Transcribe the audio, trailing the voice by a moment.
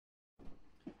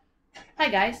Hi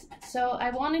guys, so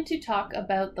I wanted to talk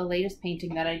about the latest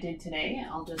painting that I did today.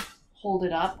 I'll just hold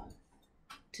it up.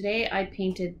 Today I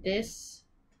painted this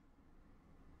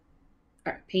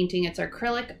painting. It's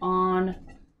acrylic on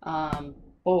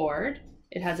board.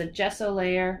 It has a gesso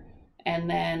layer and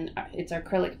then it's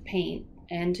acrylic paint.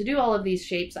 And to do all of these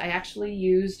shapes, I actually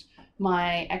used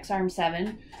my X-Arm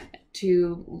 7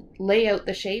 to lay out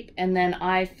the shape, and then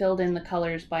I filled in the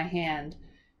colors by hand.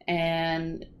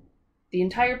 And the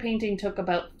entire painting took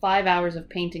about 5 hours of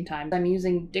painting time. I'm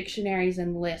using dictionaries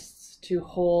and lists to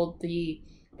hold the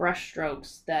brush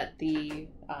strokes that the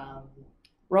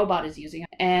robot is using.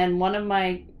 And one of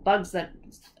my bugs that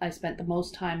I spent the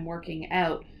most time working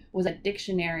out was a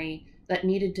dictionary that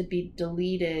needed to be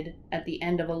deleted at the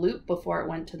end of a loop before it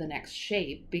went to the next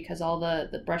shape, because all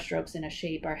the brush strokes in a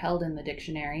shape are held in the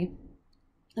dictionary.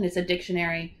 And it's a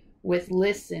dictionary with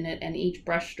lists in it, and each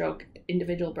brush stroke,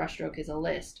 individual brush stroke, is a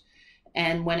list.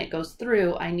 And when it goes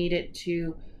through, I need it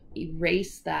to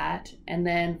erase that and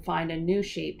then find a new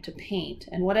shape to paint.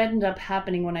 And what ended up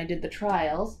happening when I did the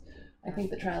trials, I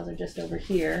think the trials are just over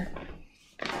here.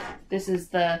 This is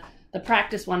the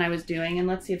practice one I was doing, and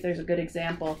let's see if there's a good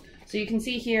example. So you can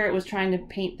see here it was trying to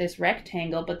paint this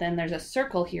rectangle, but then there's a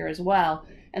circle here as well.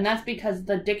 And that's because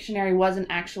the dictionary wasn't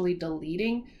actually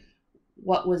deleting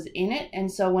what was in it.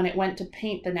 And so when it went to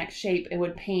paint the next shape, it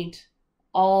would paint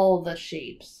all the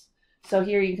shapes. So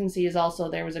here you can see is also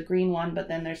there was a green one, but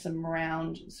then there's some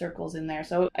round circles in there.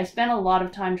 So I spent a lot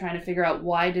of time trying to figure out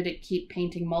why did it keep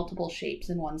painting multiple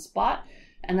shapes in one spot.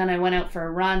 And then I went out for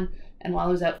a run, and while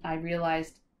I was out, I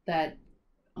realized that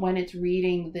when it's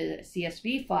reading the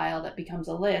CSV file that becomes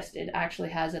a list, it actually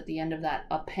has at the end of that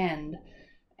append.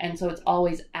 And so it's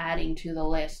always adding to the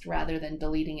list rather than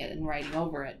deleting it and writing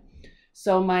over it.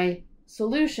 So my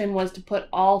solution was to put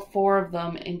all 4 of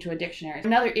them into a dictionary.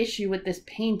 Another issue with this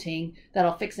painting that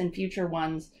I'll fix in future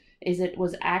ones is it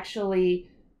was actually,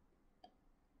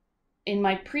 in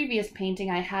my previous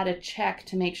painting, I had a check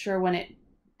to make sure when it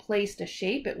placed a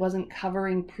shape, it wasn't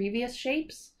covering previous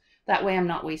shapes. That way I'm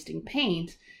not wasting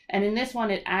paint. And in this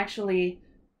one, it actually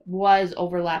was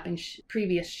overlapping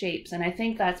previous shapes. And I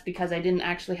think that's because I didn't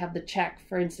actually have the check.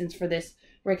 For instance, for this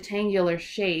rectangular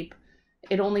shape,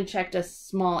 it only checked a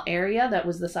small area that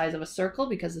was the size of a circle,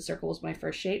 because the circle was my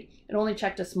first shape. It only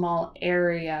checked a small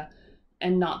area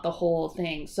and not the whole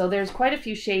thing. So there's quite a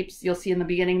few shapes you'll see in the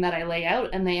beginning that I lay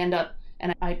out, and they end up,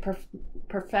 and I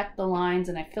perfect the lines,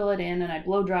 and I fill it in, and I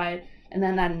blow dry it, and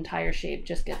then that entire shape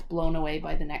just gets blown away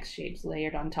by the next shapes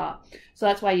layered on top. So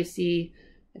that's why you see,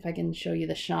 if I can show you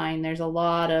the shine, there's a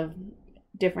lot of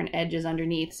different edges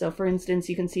underneath. So for instance,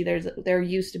 you can see there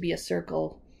used to be a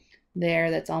circle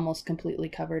there that's almost completely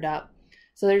covered up.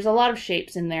 So there's a lot of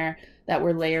shapes in there that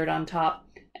were layered on top.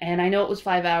 And I know it was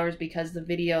 5 hours because the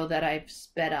video that I've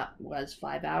sped up was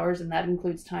 5 hours, and that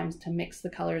includes times to mix the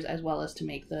colors as well as to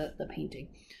make the painting.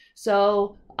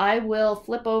 So I will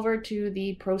flip over to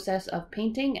the process of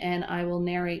painting and I will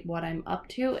narrate what I'm up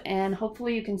to, and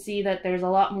hopefully you can see that there's a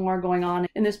lot more going on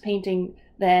in this painting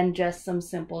than just some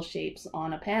simple shapes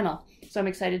on a panel. So I'm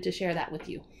excited to share that with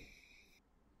you.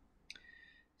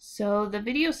 So the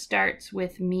video starts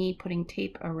with me putting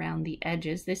tape around the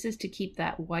edges. This is to keep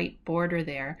that white border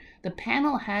there. The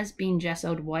panel has been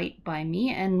gessoed white by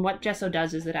me, and what gesso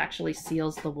does is it actually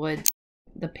seals the wood.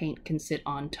 The paint can sit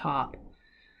on top.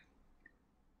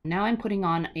 Now I'm putting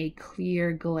on a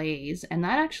clear glaze, and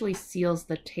that actually seals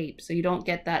the tape, so you don't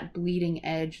get that bleeding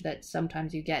edge that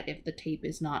sometimes you get if the tape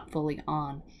is not fully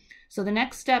on. So the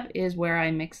next step is where I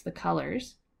mix the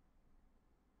colors.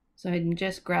 So I'm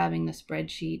just grabbing the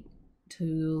spreadsheet to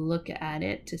look at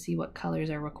it to see what colors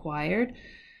are required.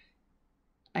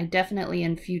 I definitely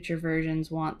in future versions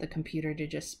want the computer to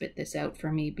just spit this out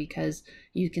for me, because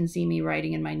you can see me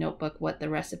writing in my notebook what the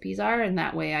recipes are, and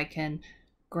that way I can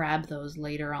grab those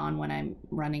later on when I'm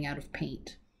running out of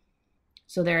paint.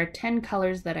 So there are 10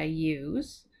 colors that I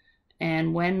use,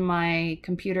 and when my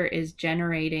computer is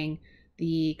generating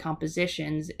the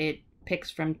compositions, it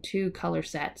picks from 2 color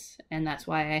sets, and that's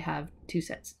why I have 2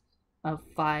 sets of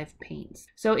 5 paints.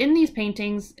 So in these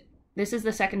paintings, this is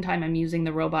the second time I'm using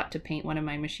the robot to paint one of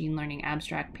my machine learning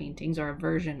abstract paintings, or a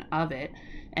version of it,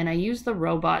 and I use the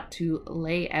robot to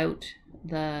lay out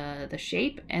the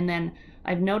shape, and then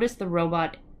I've noticed the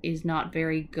robot is not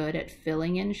very good at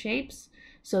filling in shapes,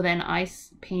 so then I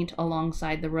paint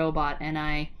alongside the robot and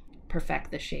I perfect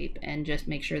the shape and just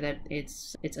make sure that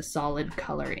it's a solid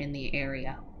color in the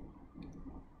area.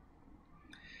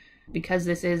 Because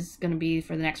this is going to be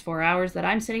for the next 4 hours that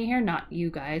I'm sitting here, not you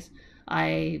guys,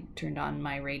 I turned on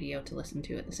my radio to listen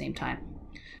to at the same time.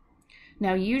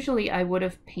 Now usually I would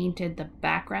have painted the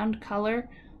background color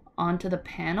onto the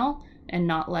panel and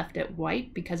not left it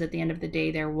white, because at the end of the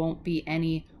day there won't be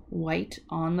any white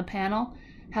on the panel.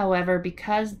 However,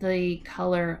 because the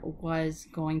color was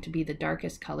going to be the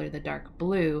darkest color, the dark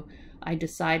blue, I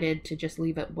decided to just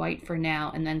leave it white for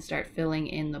now and then start filling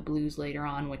in the blues later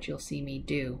on, which you'll see me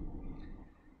do.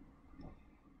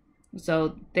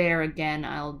 So there again,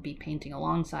 I'll be painting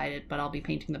alongside it, but I'll be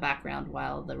painting the background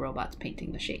while the robot's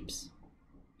painting the shapes.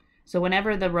 So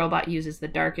whenever the robot uses the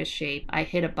darkest shape, I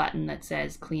hit a button that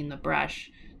says clean the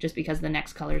brush, just because the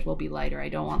next colors will be lighter. I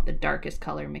don't want the darkest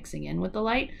color mixing in with the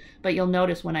light, but you'll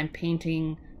notice when I'm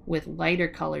painting with lighter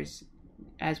colors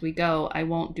as we go, I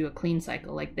won't do a clean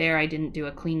cycle. Like there, I didn't do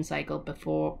a clean cycle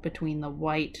between the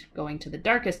white going to the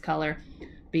darkest color,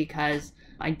 because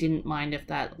I didn't mind if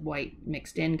that white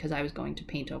mixed in, because I was going to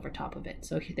paint over top of it.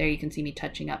 So there you can see me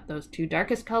touching up those two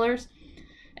darkest colors.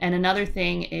 And another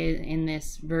thing is, in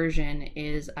this version,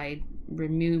 is I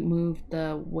removed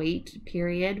the wait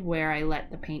period where I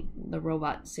let the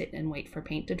robot sit and wait for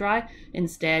paint to dry.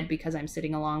 Instead, because I'm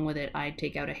sitting along with it, I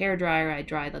take out a hairdryer, I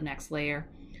dry the next layer,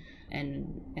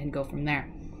 and go from there.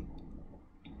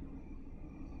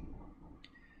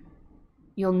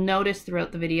 You'll notice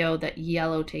throughout the video that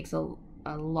yellow takes a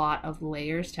lot of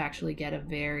layers to actually get a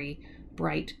very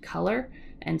bright color,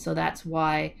 and so that's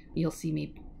why you'll see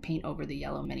me paint over the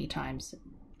yellow many times.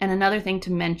 And another thing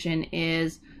to mention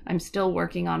is I'm still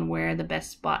working on where the best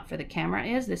spot for the camera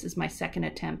is. This is my second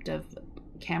attempt of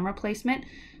camera placement.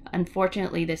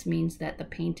 Unfortunately, this means that the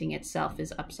painting itself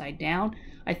is upside down.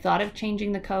 I thought of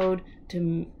changing the code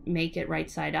to make it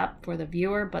right side up for the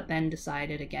viewer, but then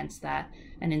decided against that,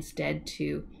 and instead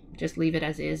to just leave it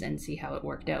as is and see how it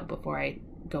worked out before I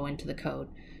go into the code.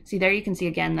 See, there you can see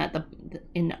again that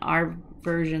in our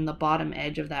version, the bottom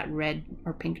edge of that red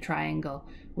or pink triangle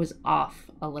was off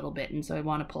a little bit, and so I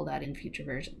want to pull that in future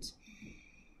versions.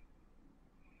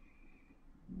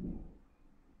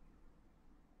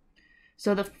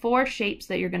 So the four shapes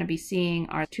that you're going to be seeing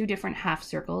are two different half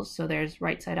circles. So there's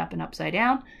right side up and upside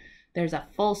down, there's a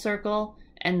full circle,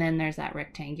 and then there's that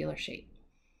rectangular shape.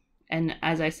 And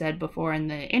as I said before in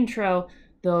the intro,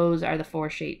 those are the four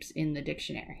shapes in the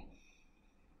dictionary.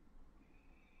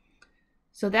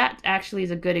 So that actually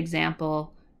is a good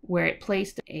example where it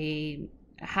placed a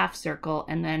half circle,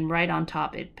 and then right on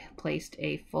top it placed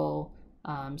a full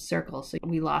circle. So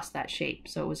we lost that shape.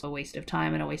 So it was a waste of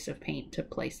time and a waste of paint to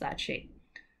place that shape.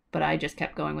 But I just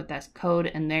kept going with that code,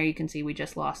 and there you can see we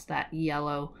just lost that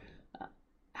yellow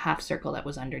half circle that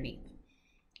was underneath.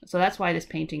 So that's why this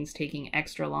painting's taking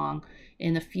extra long.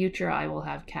 In the future, I will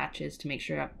have catches to make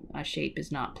sure a shape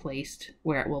is not placed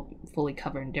where it will fully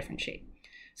cover in a different shape.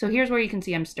 So here's where you can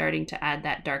see I'm starting to add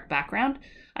that dark background.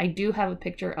 I do have a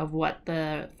picture of what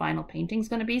the final painting's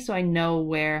going to be, so I know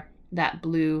where that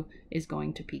blue is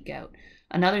going to peek out.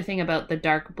 Another thing about the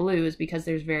dark blue is because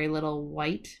there's very little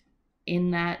white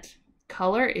in that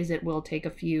color, is it will take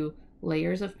a few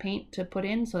layers of paint to put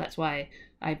in, so that's why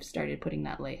I've started putting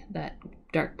that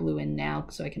dark blue in now,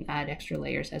 so I can add extra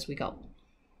layers as we go.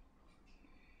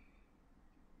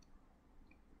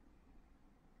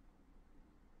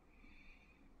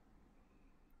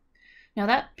 Now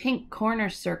that pink corner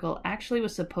circle actually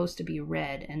was supposed to be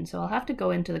red, and so I'll have to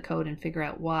go into the code and figure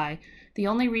out why. The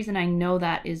only reason I know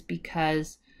that is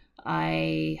because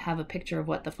I have a picture of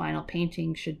what the final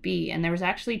painting should be, and there was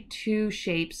actually two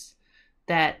shapes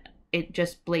that it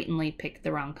just blatantly picked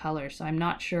the wrong color, so I'm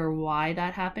not sure why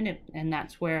that happened, and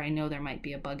that's where I know there might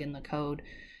be a bug in the code.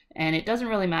 And it doesn't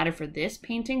really matter for this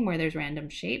painting where there's random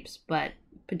shapes, but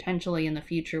potentially in the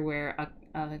future where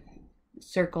a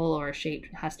circle or a shape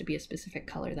has to be a specific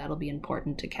color, that'll be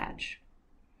important to catch.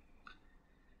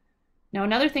 Now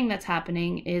another thing that's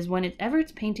happening is whenever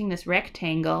it's painting this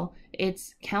rectangle,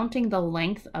 it's counting the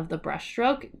length of the brush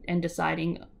stroke and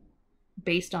deciding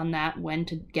based on that when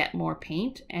to get more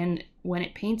paint. And when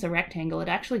it paints a rectangle, it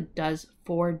actually does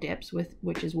 4 dips,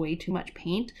 which is way too much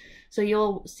paint. So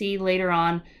you'll see later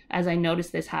on, as I notice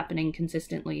this happening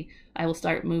consistently, I will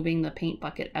start moving the paint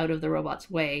bucket out of the robot's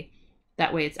way.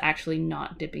 That way it's actually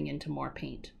not dipping into more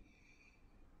paint.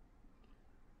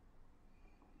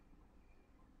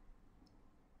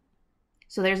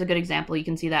 So there's a good example. You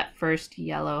can see that first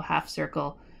yellow half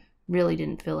circle really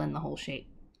didn't fill in the whole shape.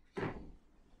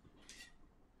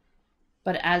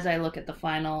 But as I look at the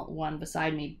final one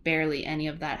beside me, barely any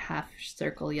of that half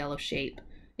circle yellow shape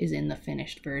is in the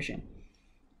finished version.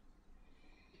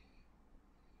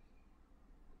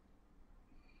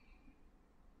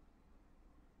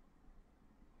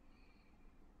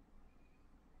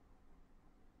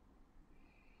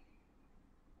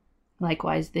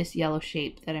 Likewise, this yellow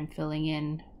shape that I'm filling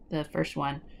in, the first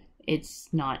one, it's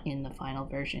not in the final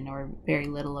version, or very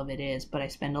little of it is, but I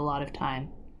spend a lot of time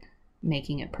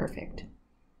making it perfect.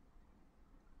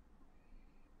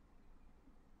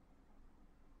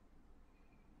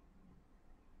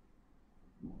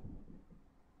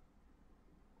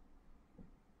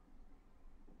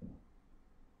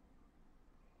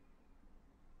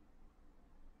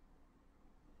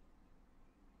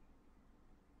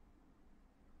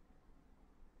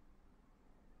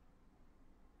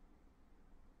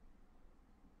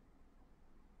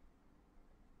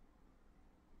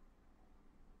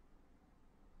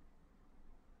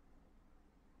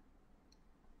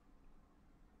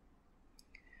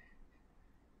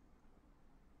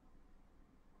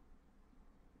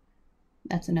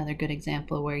 That's another good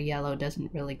example where yellow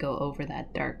doesn't really go over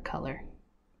that dark color.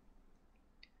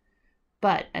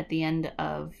 But at the end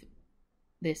of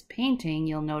this painting,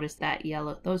 you'll notice that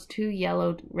those two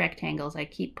yellow rectangles I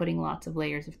keep putting lots of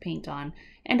layers of paint on,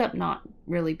 end up not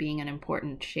really being an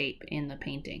important shape in the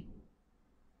painting.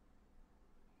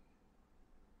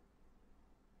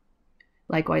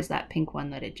 Likewise, that pink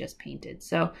one that it just painted.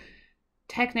 So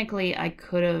technically I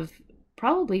could have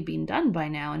probably been done by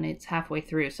now, and it's halfway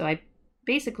through. So I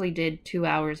basically did 2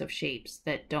 hours of shapes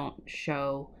that don't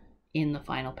show in the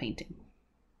final painting.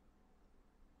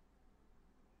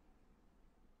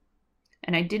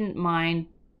 And I didn't mind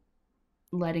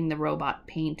letting the robot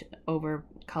paint over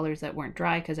colors that weren't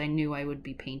dry because I knew I would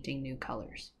be painting new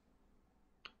colors.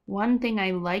 One thing I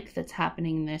like that's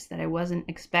happening in this that I wasn't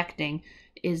expecting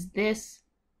is this,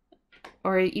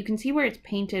 or you can see where it's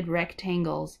painted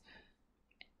rectangles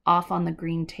off on the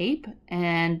green tape,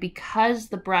 and because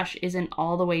the brush isn't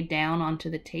all the way down onto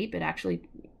the tape, it actually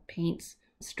paints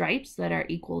stripes that are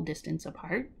equal distance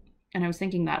apart. And I was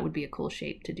thinking that would be a cool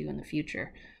shape to do in the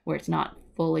future where it's not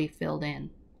fully filled in.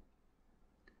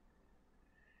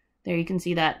 There you can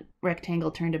see that rectangle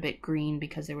turned a bit green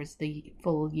because there was the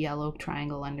full yellow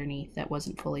triangle underneath that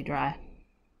wasn't fully dry.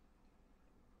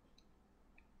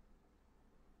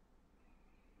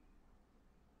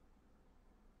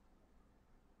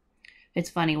 It's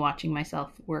funny watching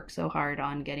myself work so hard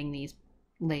on getting these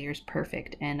layers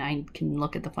perfect, and I can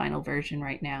look at the final version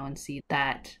right now and see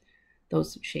that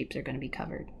those shapes are going to be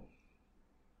covered.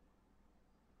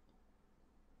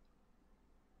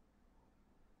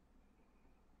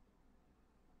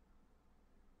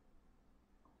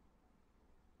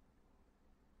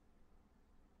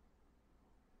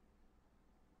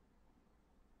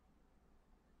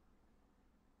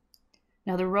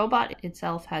 Now the robot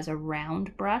itself has a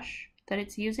round brush that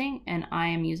it's using, and I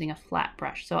am using a flat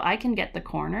brush, so I can get the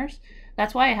corners.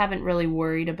 That's why I haven't really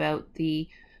worried about the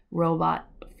robot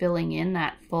filling in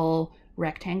that full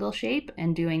rectangle shape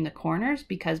and doing the corners,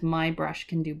 because my brush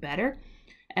can do better.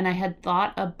 And I had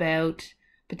thought about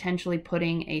potentially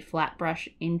putting a flat brush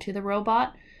into the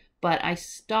robot, but I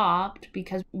stopped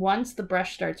because once the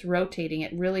brush starts rotating,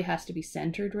 it really has to be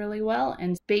centered really well.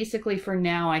 And basically for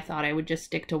now, I thought I would just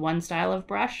stick to one style of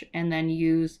brush and then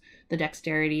use the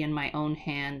dexterity in my own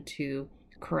hand to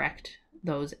correct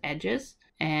those edges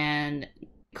and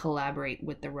collaborate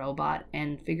with the robot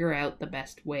and figure out the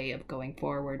best way of going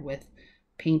forward with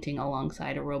painting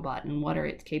alongside a robot, and what are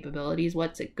its capabilities,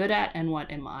 what's it good at, and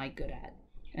what am I good at,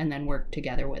 and then work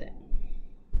together with it.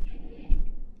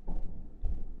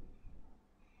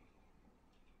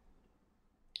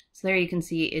 So there you can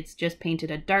see it's just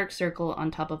painted a dark circle on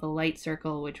top of a light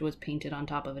circle, which was painted on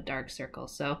top of a dark circle.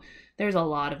 So there's a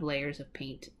lot of layers of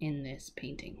paint in this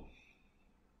painting.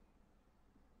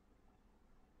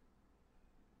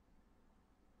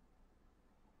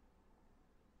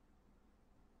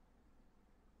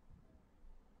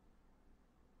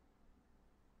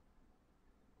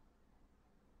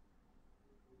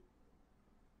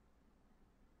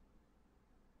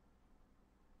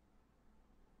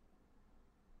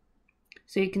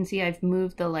 So you can see I've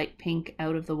moved the light pink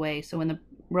out of the way. So when the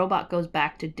robot goes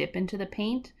back to dip into the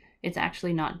paint, it's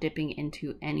actually not dipping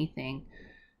into anything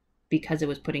because it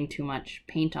was putting too much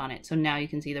paint on it. So now you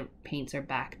can see the paints are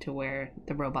back to where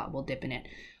the robot will dip in it.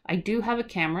 I do have a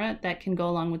camera that can go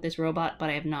along with this robot, but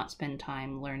I have not spent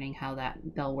time learning how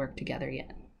they'll work together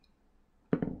yet.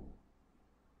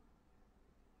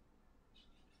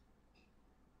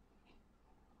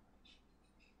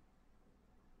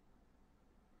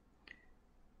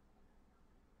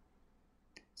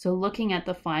 So looking at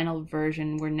the final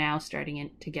version, we're now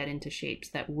starting to get into shapes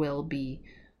that will be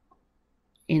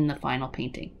in the final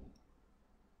painting.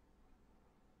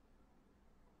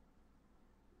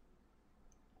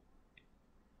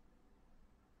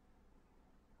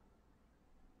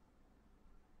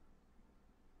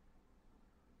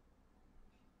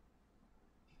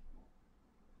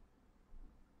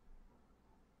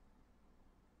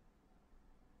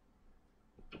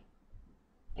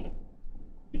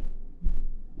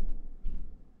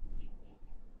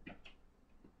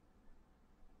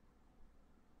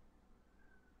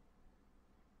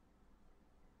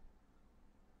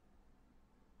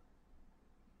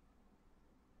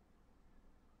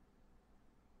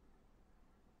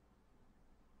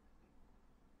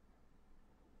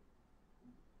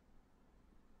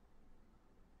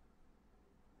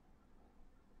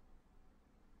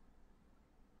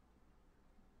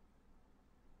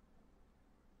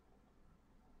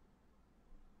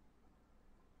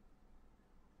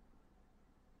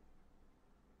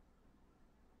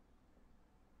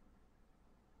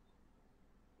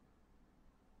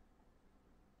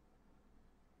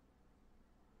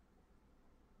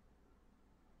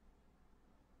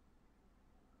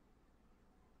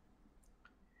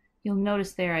 You'll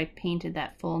notice there I painted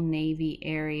that full navy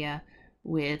area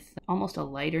with almost a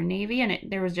lighter navy, and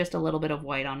there was just a little bit of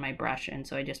white on my brush, and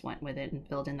so I just went with it and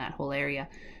filled in that whole area.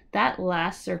 That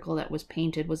last circle that was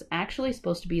painted was actually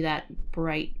supposed to be that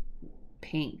bright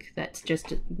pink that's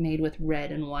just made with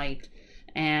red and white,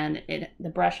 and the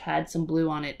brush had some blue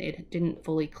on it. It didn't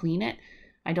fully clean it.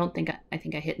 I think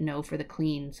I hit no for the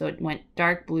clean, so it went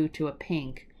dark blue to a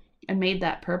pink and made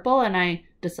that purple, and I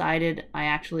decided I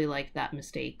actually liked that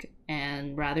mistake,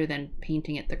 and rather than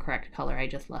painting it the correct color, I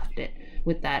just left it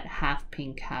with that half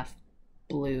pink, half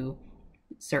blue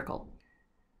circle.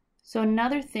 So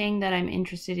another thing that I'm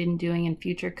interested in doing in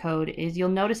future code is you'll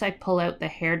notice I pull out the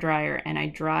hairdryer and I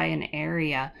dry an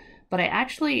area, but I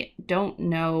actually don't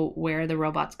know where the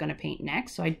robot's going to paint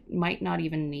next, so I might not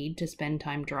even need to spend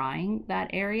time drying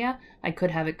that area. I could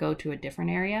have it go to a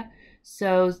different area.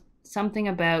 So something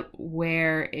about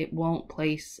where it won't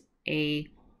place a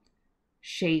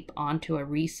shape onto a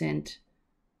recent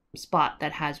spot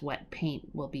that has wet paint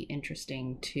will be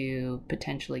interesting to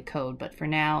potentially code, but for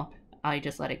now I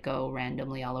just let it go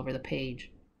randomly all over the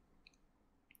page.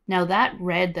 Now that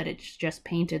red that it's just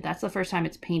painted, that's the first time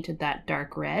it's painted that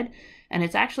dark red, and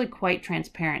it's actually quite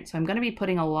transparent, so I'm going to be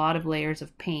putting a lot of layers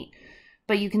of paint.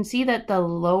 But you can see that the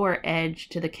lower edge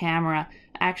to the camera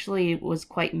actually was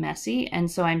quite messy, and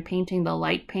so I'm painting the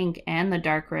light pink and the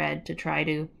dark red to try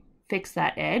to fix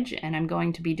that edge, and I'm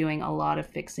going to be doing a lot of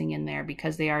fixing in there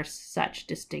because they are such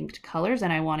distinct colors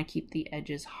and I want to keep the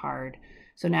edges hard.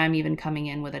 So now I'm even coming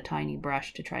in with a tiny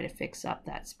brush to try to fix up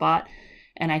that spot,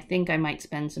 and I think I might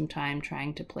spend some time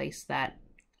trying to place that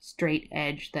straight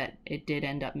edge that it did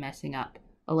end up messing up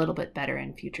a little bit better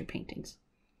in future paintings.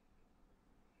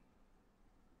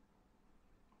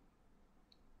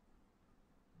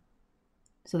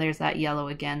 So there's that yellow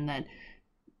again that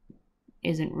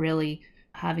isn't really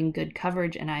having good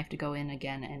coverage, and I have to go in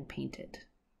again and paint it.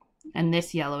 And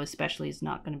this yellow especially is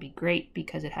not going to be great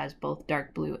because it has both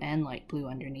dark blue and light blue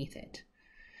underneath it.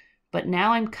 But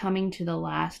now I'm coming to the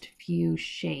last few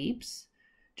shapes,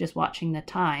 just watching the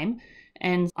time,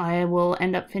 and I will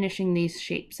end up finishing these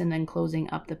shapes and then closing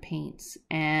up the paints.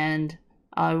 And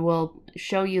I will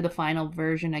show you the final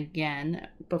version again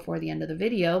before the end of the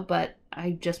video, but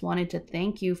I just wanted to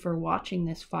thank you for watching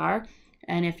this far.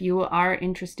 And if you are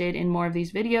interested in more of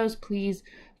these videos, please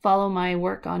follow my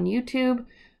work on YouTube.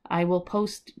 I will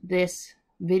post this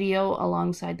video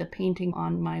alongside the painting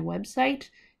on my website,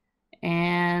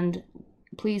 and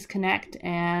please connect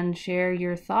and share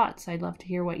your thoughts. I'd love to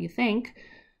hear what you think,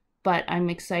 but I'm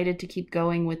excited to keep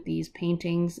going with these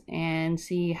paintings and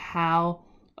see how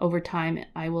over time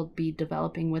I will be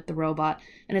developing with the robot,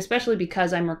 and especially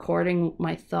because I'm recording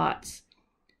my thoughts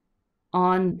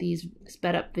on these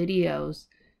sped up videos,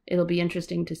 it'll be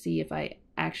interesting to see if I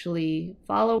actually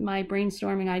follow my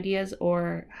brainstorming ideas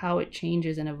or how it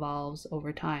changes and evolves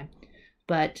over time.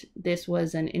 But this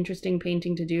was an interesting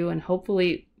painting to do, and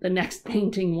hopefully the next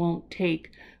painting won't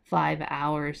take 5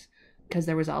 hours, because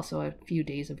there was also a few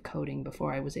days of coding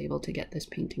before I was able to get this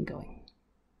painting going.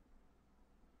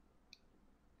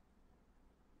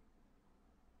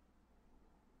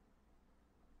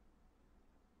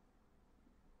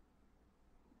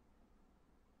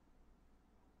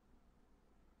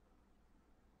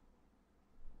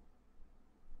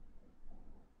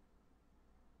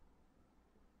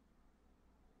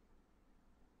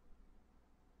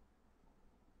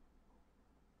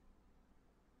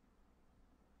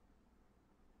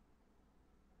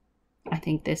 I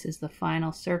think this is the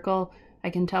final circle. I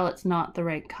can tell it's not the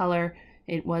right color.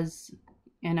 It was,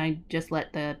 and I just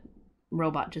let the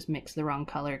robot just mix the wrong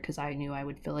color because I knew I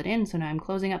would fill it in. So now I'm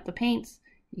closing up the paints.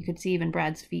 You could see even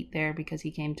Brad's feet there because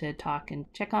he came to talk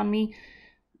and check on me,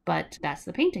 but that's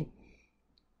the painting.